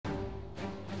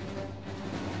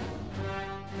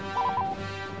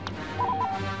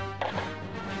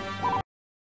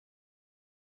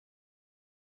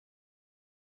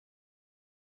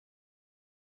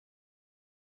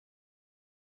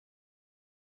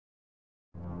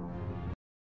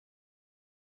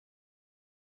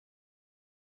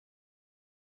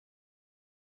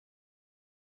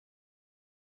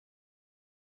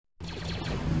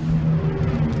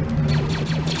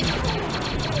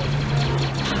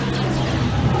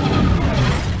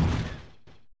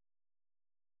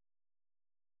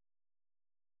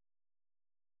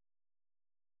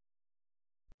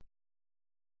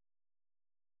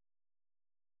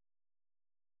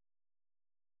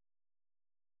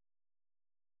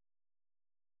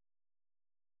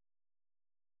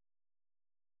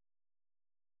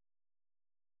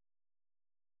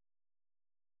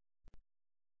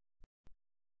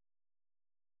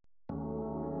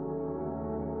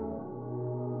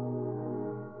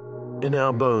In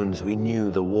our bones, we knew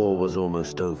the war was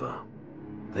almost over.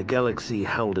 The galaxy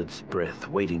held its breath,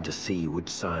 waiting to see which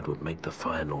side would make the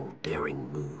final,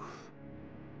 daring move.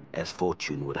 As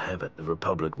fortune would have it, the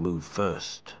Republic moved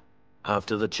first.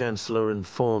 After the Chancellor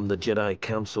informed the Jedi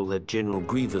Council that General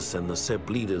Grievous and the Sept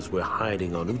leaders were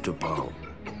hiding on Utapau,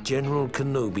 General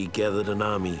Kenobi gathered an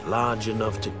army large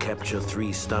enough to capture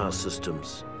 3 star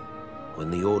systems. When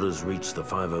the orders reached the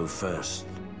 501st,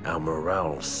 our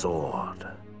morale soared.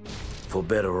 For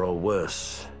better or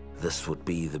worse, this would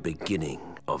be the beginning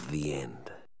of the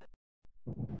end.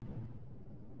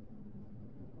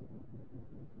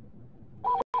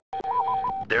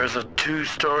 There's a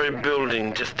 2-story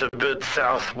building just a bit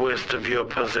southwest of your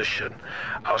position.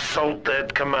 Assault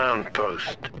that command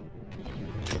post.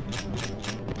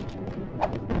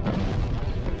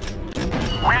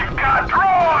 We've got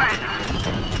droids!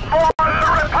 For the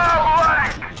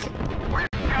Republic!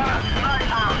 We've got a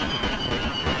sniper!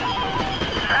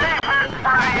 Save it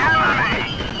for the enemy!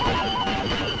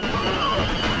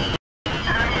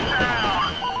 Enemy down!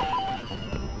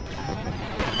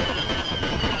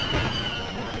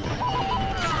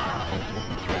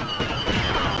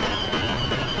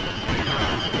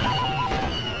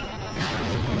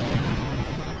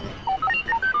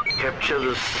 Capture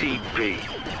the CP.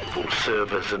 Will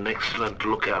serve as an excellent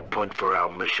lookout point for our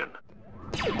mission.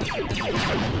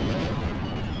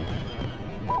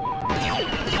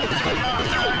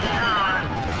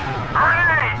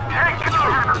 Grenade! Take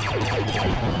cover!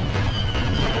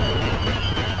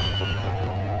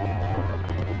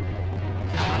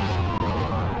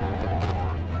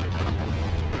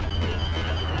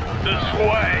 This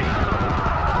way!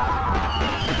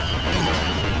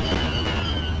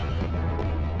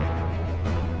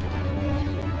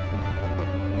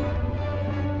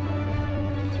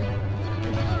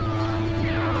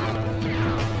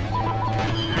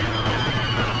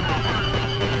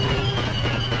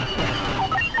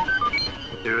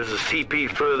 CP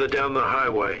further down the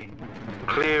highway.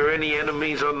 Clear any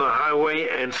enemies on the highway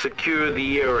and secure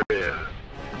the area.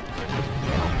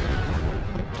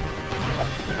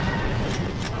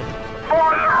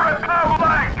 For the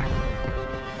Republic!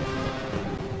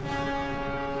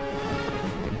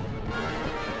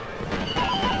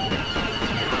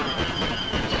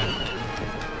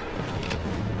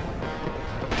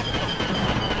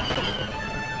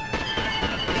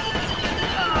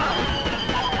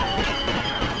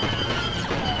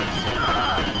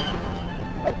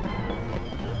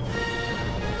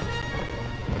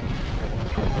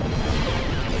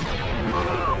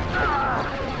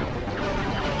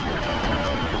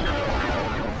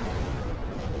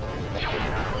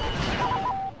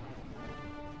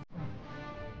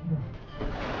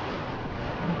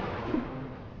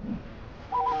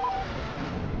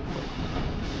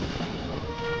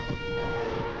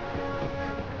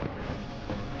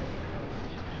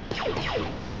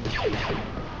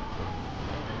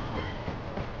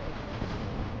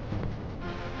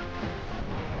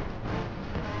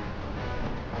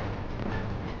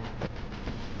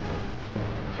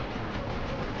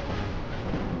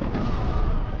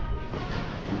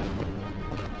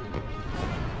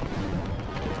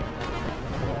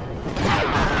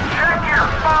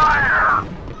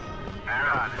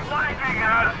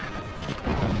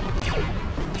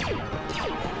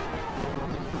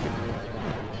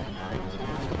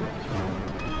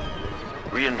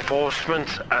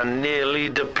 Reinforcements are nearly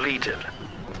depleted.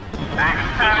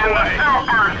 Extend the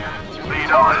troopers!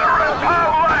 Lead on the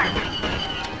Republic!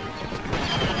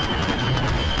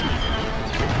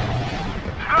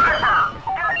 Sniper!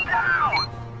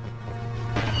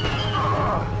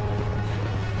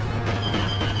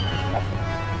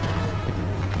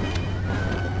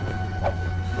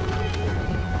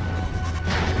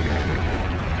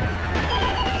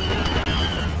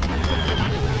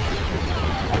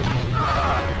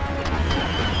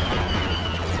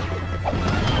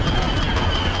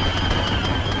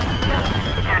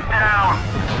 Get down!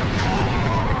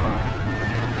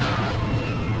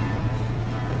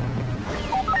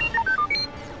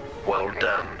 Well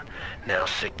done. Now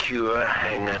secure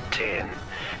Hangar 10,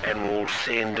 and we'll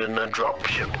send in a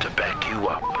dropship to back you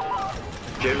up.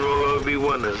 General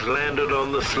Obi-Wan has landed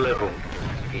on this level.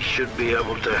 He should be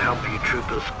able to help you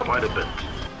troopers quite a bit.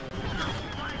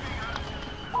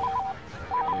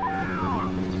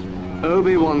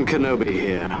 Obi-Wan Kenobi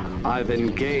here. I've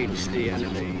engaged the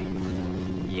enemy.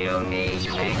 You need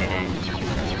maintenance.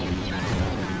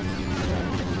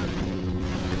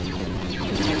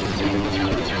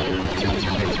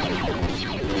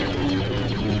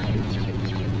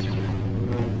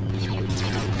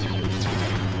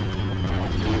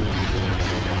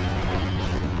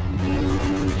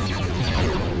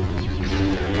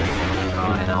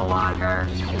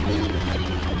 over.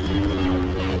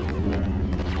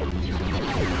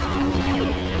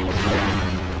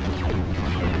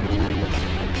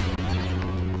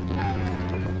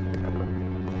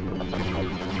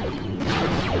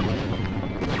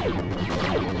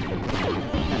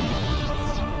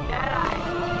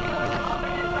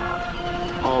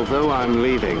 Although I'm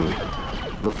leaving,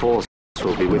 the Force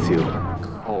will be with you,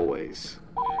 always.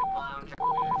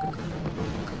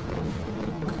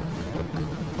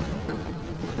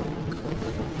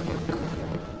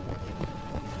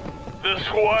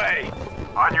 This way!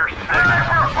 On your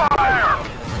sniper fire!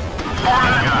 For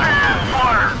the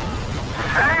Chancellor!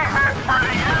 Save it for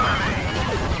the enemy!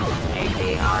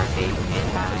 ADRC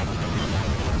incoming.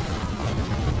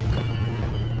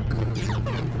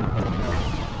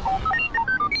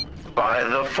 By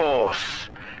the Force,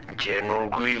 General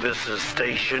Grievous is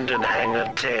stationed in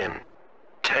Hangar 10.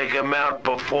 Take him out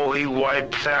before he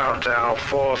wipes out our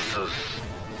forces.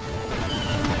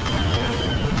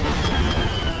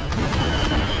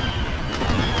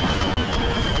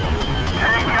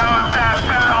 Take out that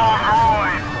battle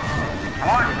droid!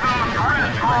 Watch those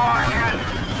wrist rockets!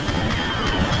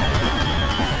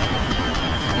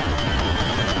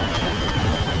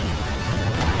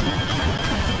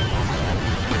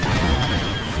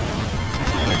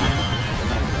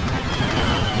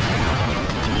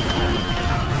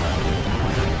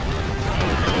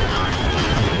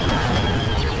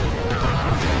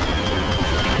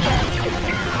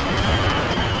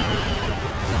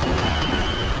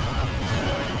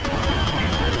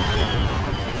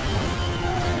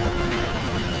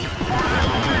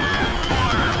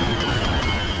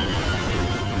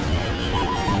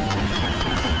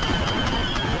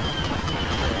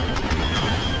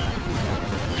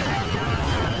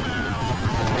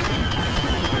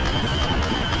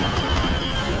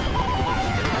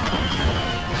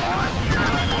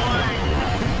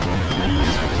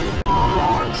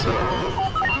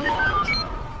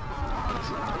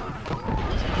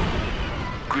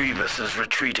 Grievous is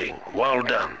retreating. Well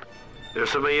done. There's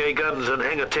some AA guns in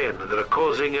Hangar 10 that are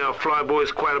causing our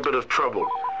flyboys quite a bit of trouble.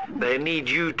 They need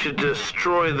you to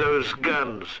destroy those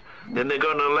guns. Then they're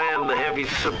going to land the heavy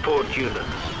support units.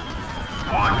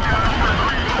 Watch out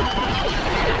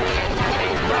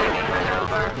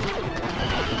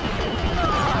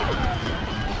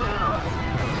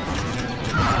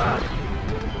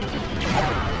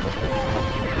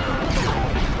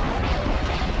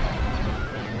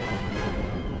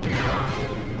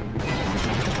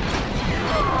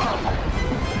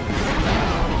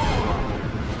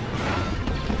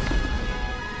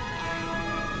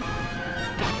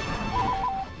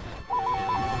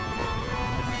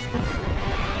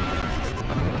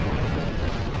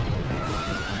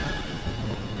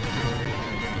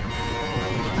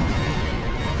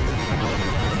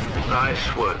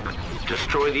Nice work.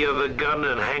 Destroy the other gun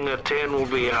and Hangar 10 will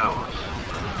be ours.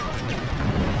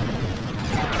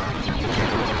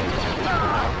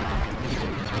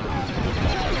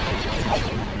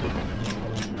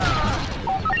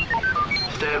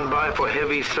 Stand by for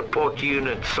heavy support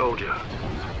unit, soldier.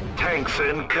 Tanks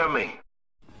incoming.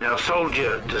 Now,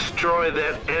 soldier, destroy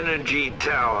that energy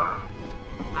tower.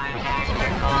 My tanks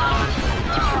are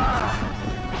close.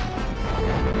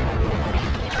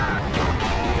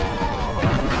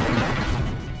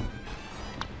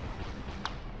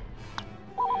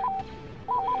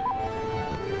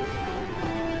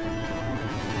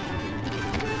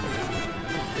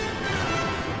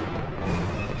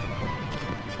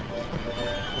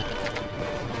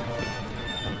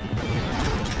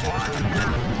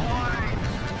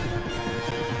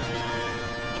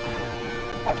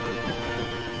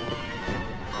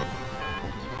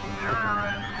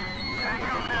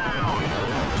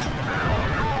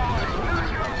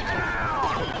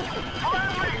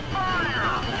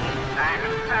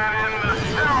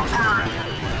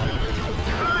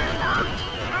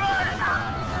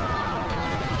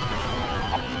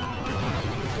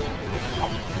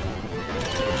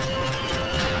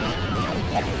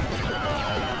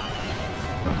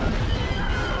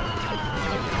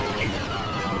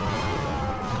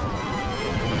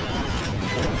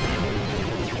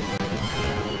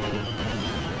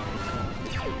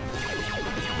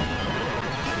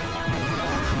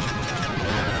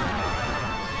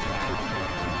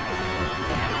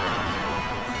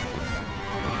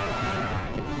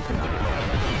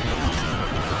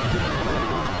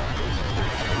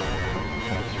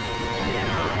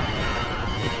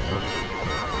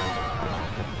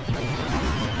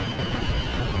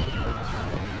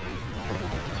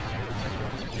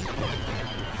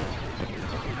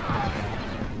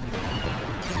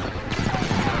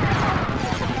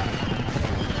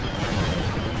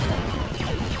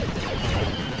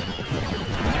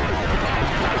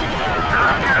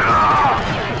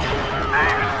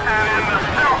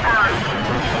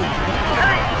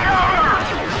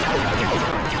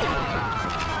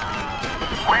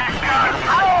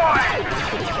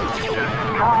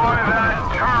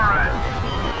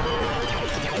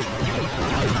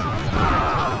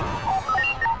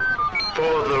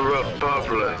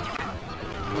 Republic.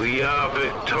 We are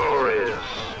victorious.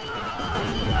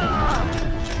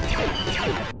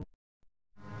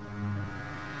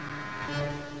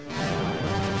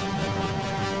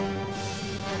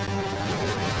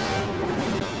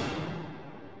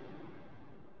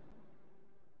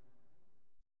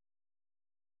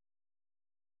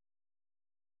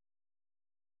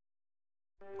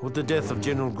 With the death of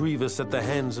General Grievous at the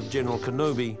hands of General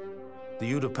Kenobi,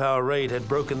 the Utapau raid had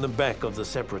broken the back of the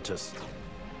Separatists.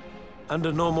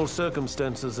 Under normal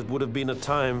circumstances, it would have been a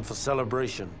time for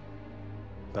celebration.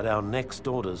 But our next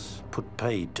orders put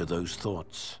paid to those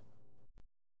thoughts.